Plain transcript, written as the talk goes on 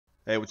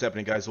Hey, what's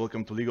happening, guys?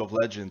 Welcome to League of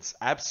Legends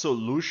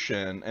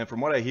Absolution. And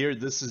from what I hear,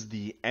 this is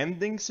the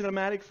ending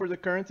cinematic for the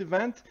current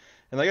event.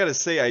 And I gotta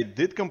say, I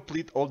did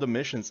complete all the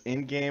missions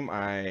in-game.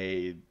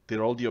 I did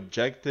all the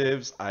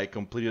objectives. I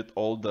completed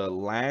all the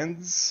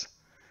lands.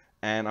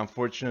 And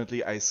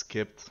unfortunately, I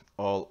skipped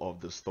all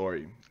of the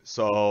story.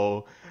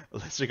 So,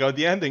 let's check out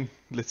the ending.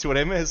 Let's see what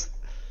I missed.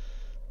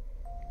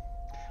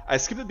 I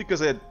skipped it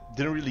because I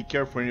didn't really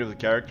care for any of the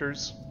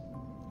characters.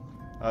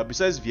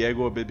 Besides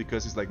Viego a bit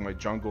because he's like my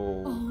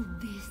jungle,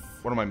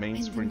 one of my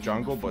mains for in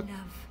jungle, but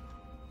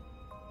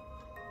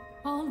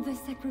all the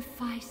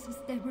sacrifices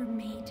that were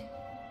made,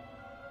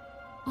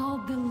 all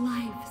the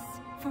lives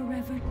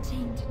forever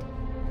tainted.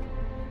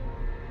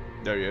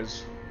 There he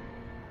is,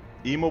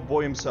 emo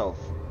boy himself.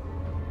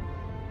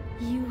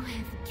 You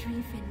have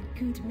driven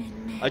good men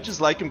mad. I just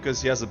like him because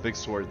he has a big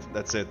sword.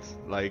 That's it.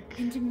 Like,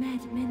 and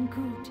madmen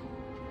good.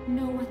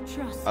 No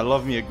atrocity. I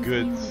love me a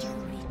good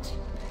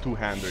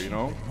two-hander, you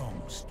know.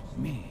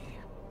 Me.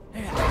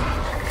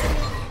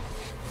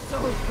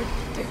 So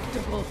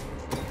predictable.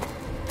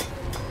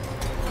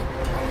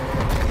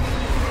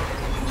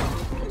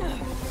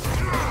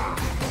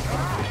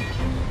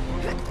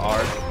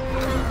 Art.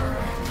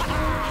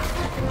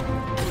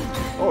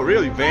 Oh,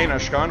 really? Vayne,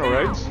 Ashkan,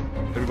 alright?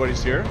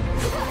 Everybody's here?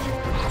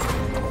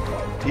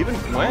 Even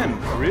Gwen,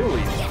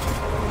 really?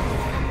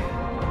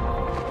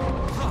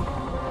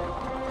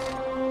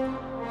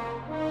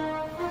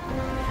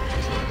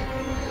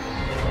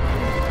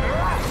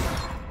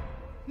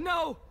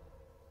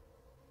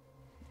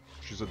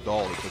 She's a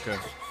doll, it's okay.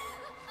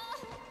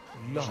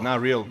 She's not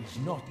real. Is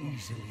not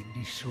easily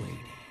dissuaded.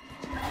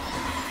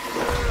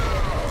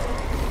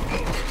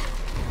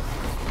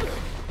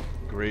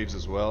 Graves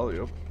as well,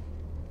 yep.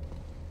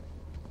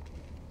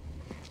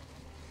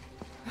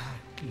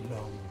 At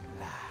long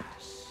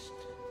last.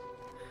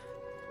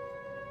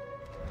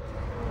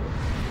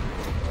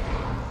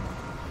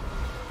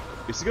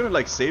 Is he gonna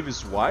like save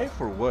his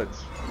wife or what?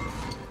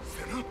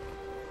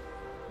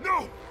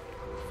 No!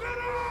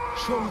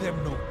 Show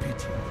them no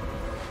pity.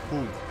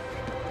 Who?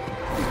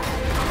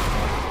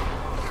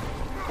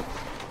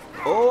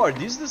 Oh, are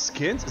these the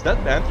skins? Is that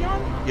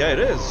Pantheon? Yeah, it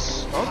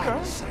is.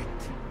 Okay.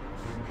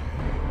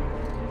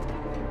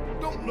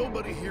 Don't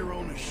nobody here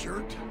own a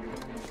shirt?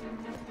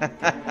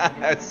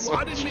 That's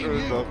so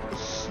true, though.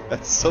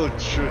 That's so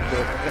true,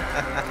 though.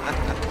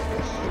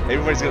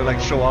 Everybody's gonna like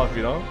show off,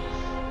 you know?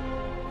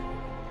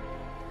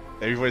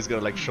 Everybody's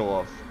gonna like show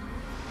off.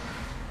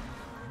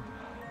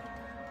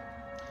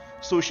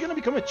 So is she gonna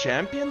become a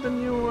champion, the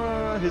new,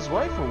 his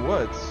wife, or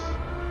what?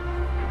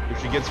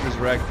 If she gets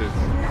resurrected.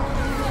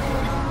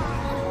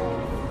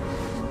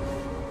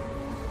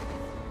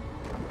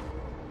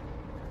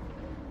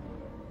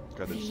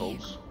 Got their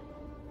souls.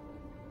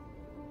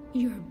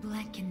 Your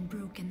black and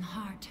broken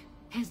heart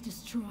has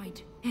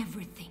destroyed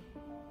everything.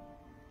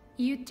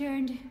 You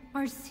turned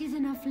our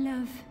season of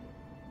love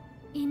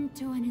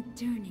into an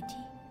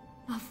eternity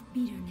of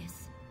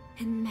bitterness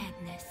and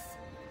madness.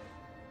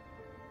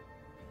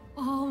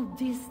 All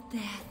this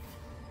death,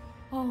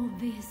 all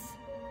this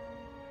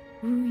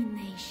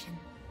ruination.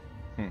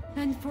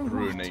 And for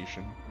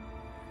ruination.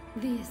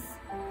 What? This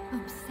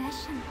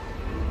obsession?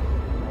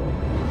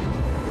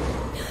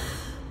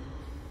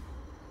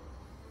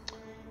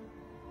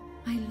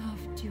 I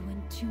loved you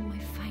until my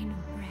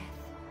final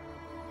breath.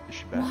 Is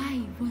she back?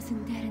 Why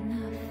wasn't that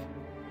enough?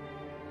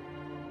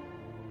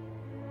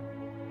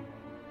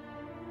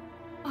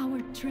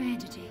 Our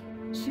tragedy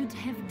should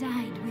have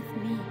died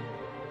with me.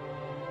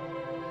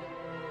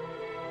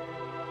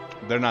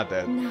 They're not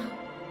dead. Now,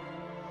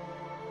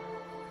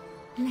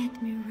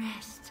 let me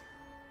rest.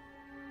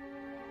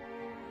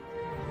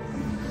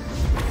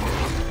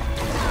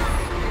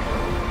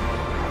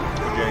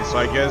 Okay, so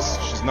I guess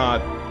she's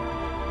not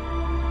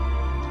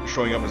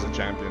showing up as a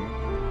champion.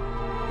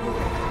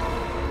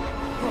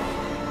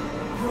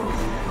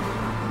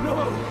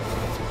 No!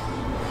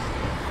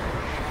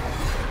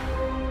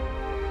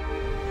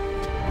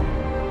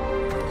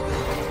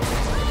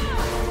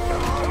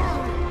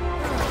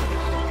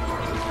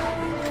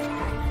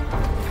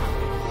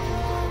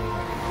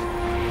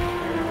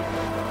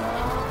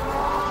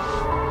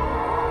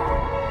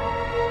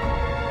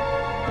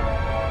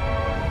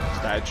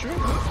 Statue? No.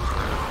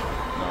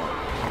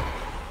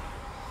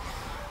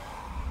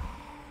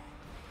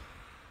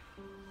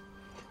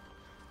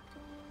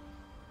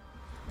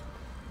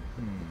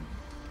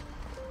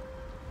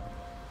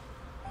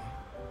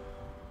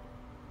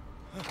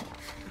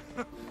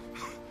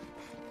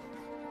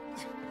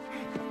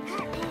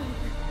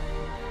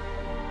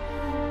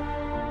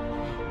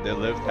 They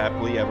lived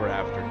happily ever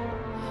after.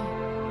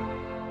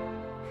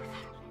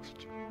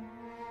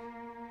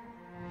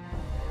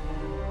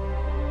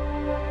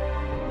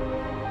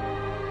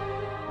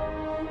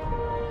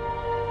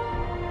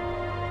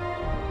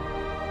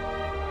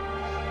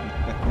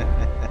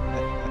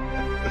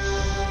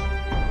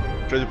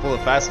 Tried to pull a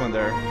fast one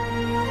there.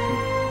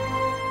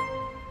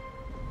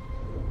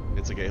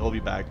 It's okay, he'll be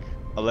back.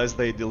 Unless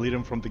they delete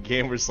him from the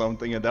game or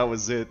something and that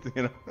was it,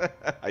 you know?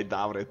 I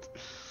doubt it.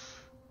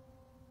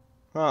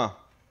 Huh.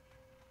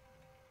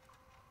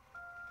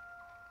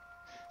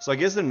 So I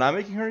guess they're not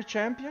making her a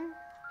champion?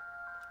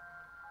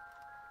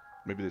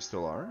 Maybe they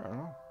still are? I don't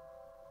know.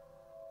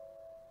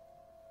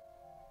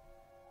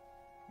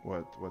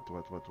 What?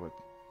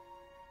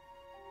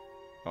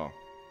 Oh,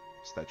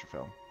 statue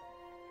fell.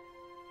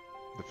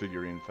 The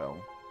figurine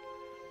fell.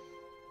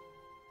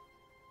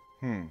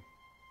 And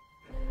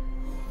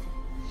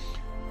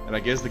I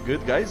guess the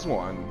good guys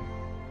won.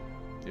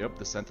 Yep,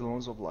 the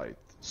Sentinels of Light.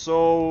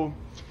 So,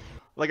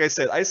 like I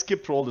said, I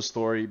skipped through all the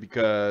story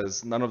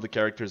because none of the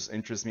characters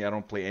interest me. I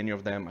don't play any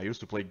of them. I used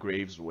to play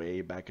Graves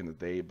way back in the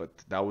day, but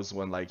that was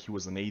when like he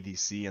was an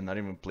ADC and not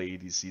even play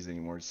ADCs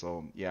anymore.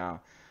 So yeah,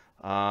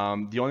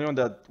 the only one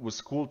that was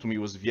cool to me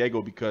was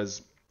Viego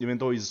because even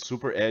though he's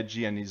super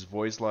edgy and his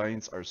voice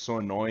lines are so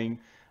annoying,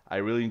 I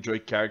really enjoy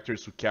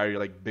characters who carry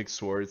like big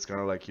swords, kind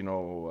of like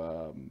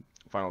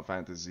Final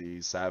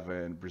Fantasy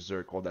 7,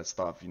 Berserk, all that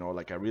stuff.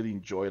 Like I really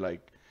enjoy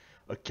like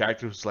a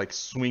character who's like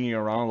swinging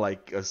around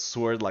like a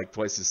sword like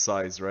twice his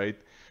size, right?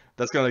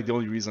 That's kind of like the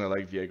only reason I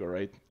like Viego,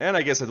 right? And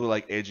I guess I do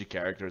like edgy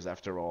characters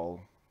after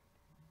all.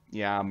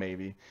 Yeah,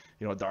 maybe.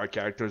 Dark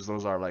characters,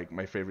 those are like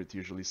my favorite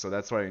usually. So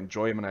that's why I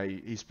enjoy him,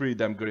 and he's pretty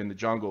damn good in the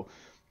jungle.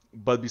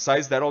 But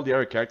besides that, all the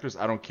other characters,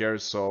 I don't care.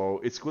 So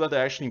it's cool that they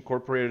actually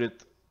incorporated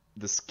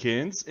the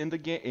skins in the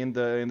game, in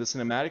the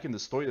cinematic, in the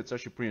story. That's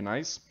actually pretty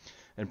nice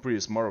and pretty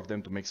smart of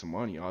them to make some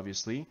money,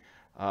 obviously.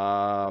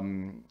 But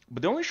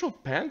they only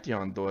showed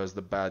Pantheon though as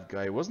the bad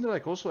guy. Wasn't there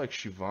like also like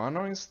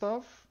Shyvana and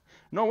stuff?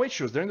 No, wait,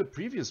 she was there in the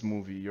previous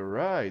movie. You're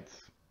right.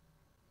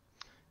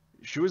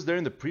 She was there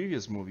in the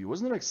previous movie.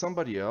 Wasn't there like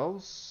somebody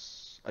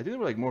else? I think there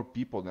were like more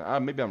people.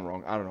 Maybe I'm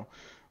wrong. I don't know.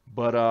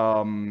 But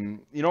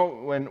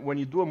when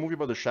you do a movie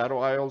about the Shadow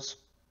Isles,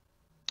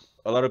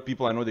 a lot of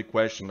people I know they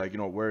question like,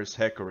 where's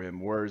Hecarim?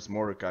 Where's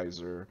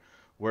Mordekaiser?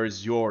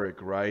 Where's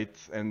Yorick? Right?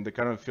 And they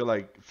kind of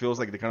feels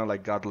like they kind of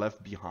like got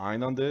left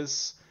behind on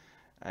this.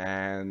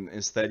 And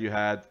instead you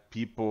had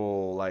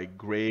people like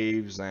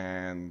Graves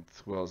and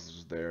who else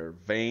is there?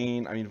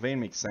 Vayne. I mean, Vayne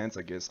makes sense,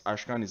 I guess.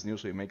 Ashkan is new,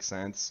 so it makes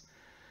sense.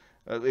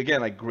 Again,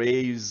 like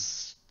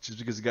Graves, just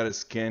because he got a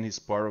skin, he's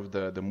part of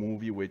the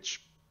movie,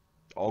 which,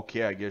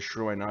 okay, I guess,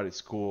 sure, why not?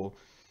 It's cool.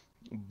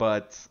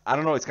 But I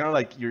don't know, it's kind of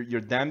like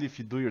you're damned if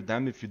you do, you're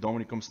damned if you don't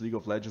when it comes to League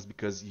of Legends,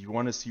 because you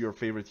want to see your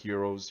favorite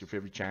heroes, your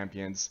favorite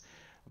champions,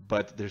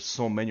 but there's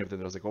so many of them.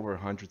 There's like over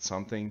 100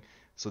 something.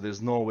 So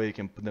there's no way you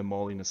can put them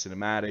all in a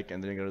cinematic,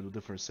 and then you're gonna do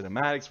different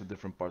cinematics for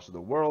different parts of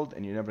the world,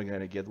 and you're never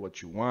gonna get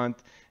what you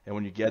want. And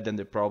when you get them,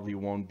 they probably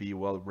won't be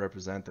well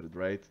represented,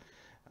 right?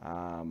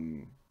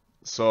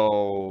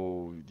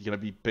 So you're gonna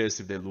be pissed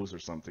if they lose or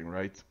something,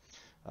 right?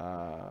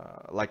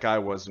 Like I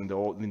was in the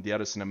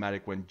other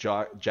cinematic when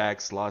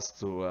Jax lost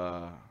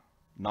to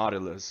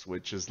Nautilus,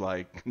 which is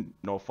like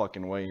no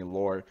fucking way in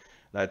lore.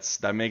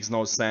 That makes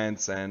no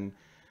sense. And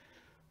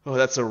oh,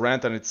 that's a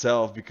rant on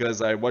itself,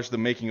 because I watched the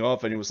making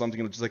of and it was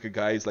something just like a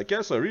guy's like,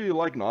 yes, I really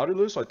like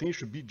Nautilus, so I think you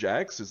should beat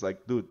Jax. It's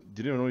like, dude,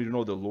 didn't know you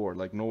know the lore.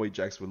 Like, no way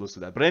Jax would lose to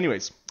that. But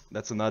anyways,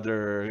 that's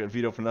another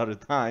video for another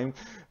time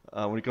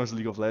when it comes to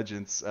League of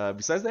Legends.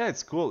 Besides that,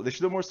 it's cool. They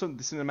should do more the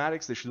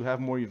cinematics. They should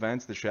have more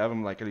events. They should have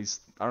them like at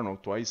least, I don't know,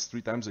 twice,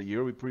 3 times a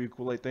year would be pretty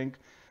cool, I think,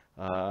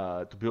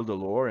 to build the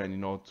lore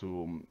and,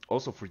 to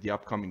also for the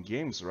upcoming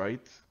games,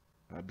 right?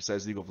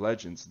 Besides League of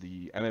Legends,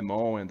 the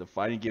MMO and the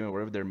fighting game and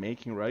whatever they're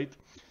making, right?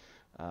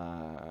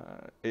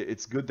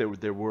 It's good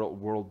that they're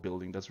world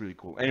building. That's really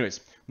cool. Anyways,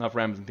 enough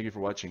rambling. Thank you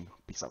for watching.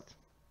 Peace out.